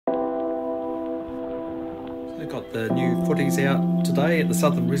I got the new footies out today at the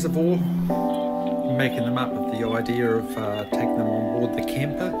Southern Reservoir, making them up with the idea of taking them on board the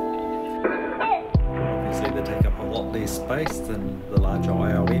camper. Obviously they take up a lot less space than the larger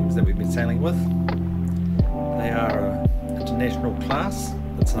IOMs that we've been sailing with. They are international class,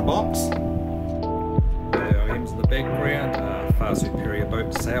 that's in a box. The IOMs in the background are far superior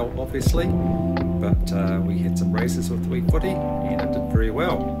boat to sail obviously, but we had some races with the wee footy and it did very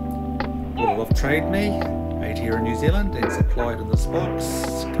well. Bought it off Trade Me, made here in New Zealand and supplied in this box,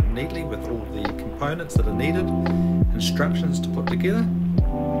 come neatly with all the components that are needed, instructions to put together.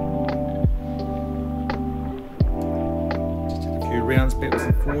 Just did a few rounds backwards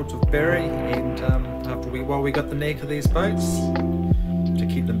and forwards with Barry, and while we got the knack of these boats, to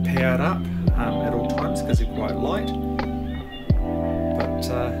keep them powered up at all times because they're quite light, but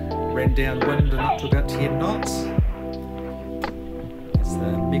ran downwind and up to about 10 knots. There's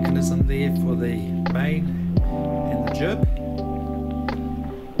the mechanism there for the main and the jib.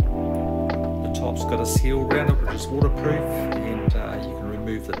 The top's got a seal around it which is waterproof, and you can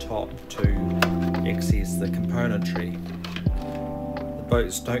remove the top to access the componentry. The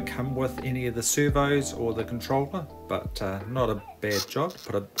boats don't come with any of the servos or the controller, but not a bad job to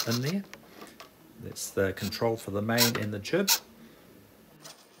put it in there. That's the control for the main and the jib.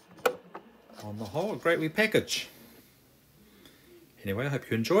 On the whole, a great wee package. Anyway, I hope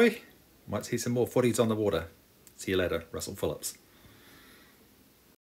you enjoy. Might see some more footies on the water. See you later, Russell Phillips.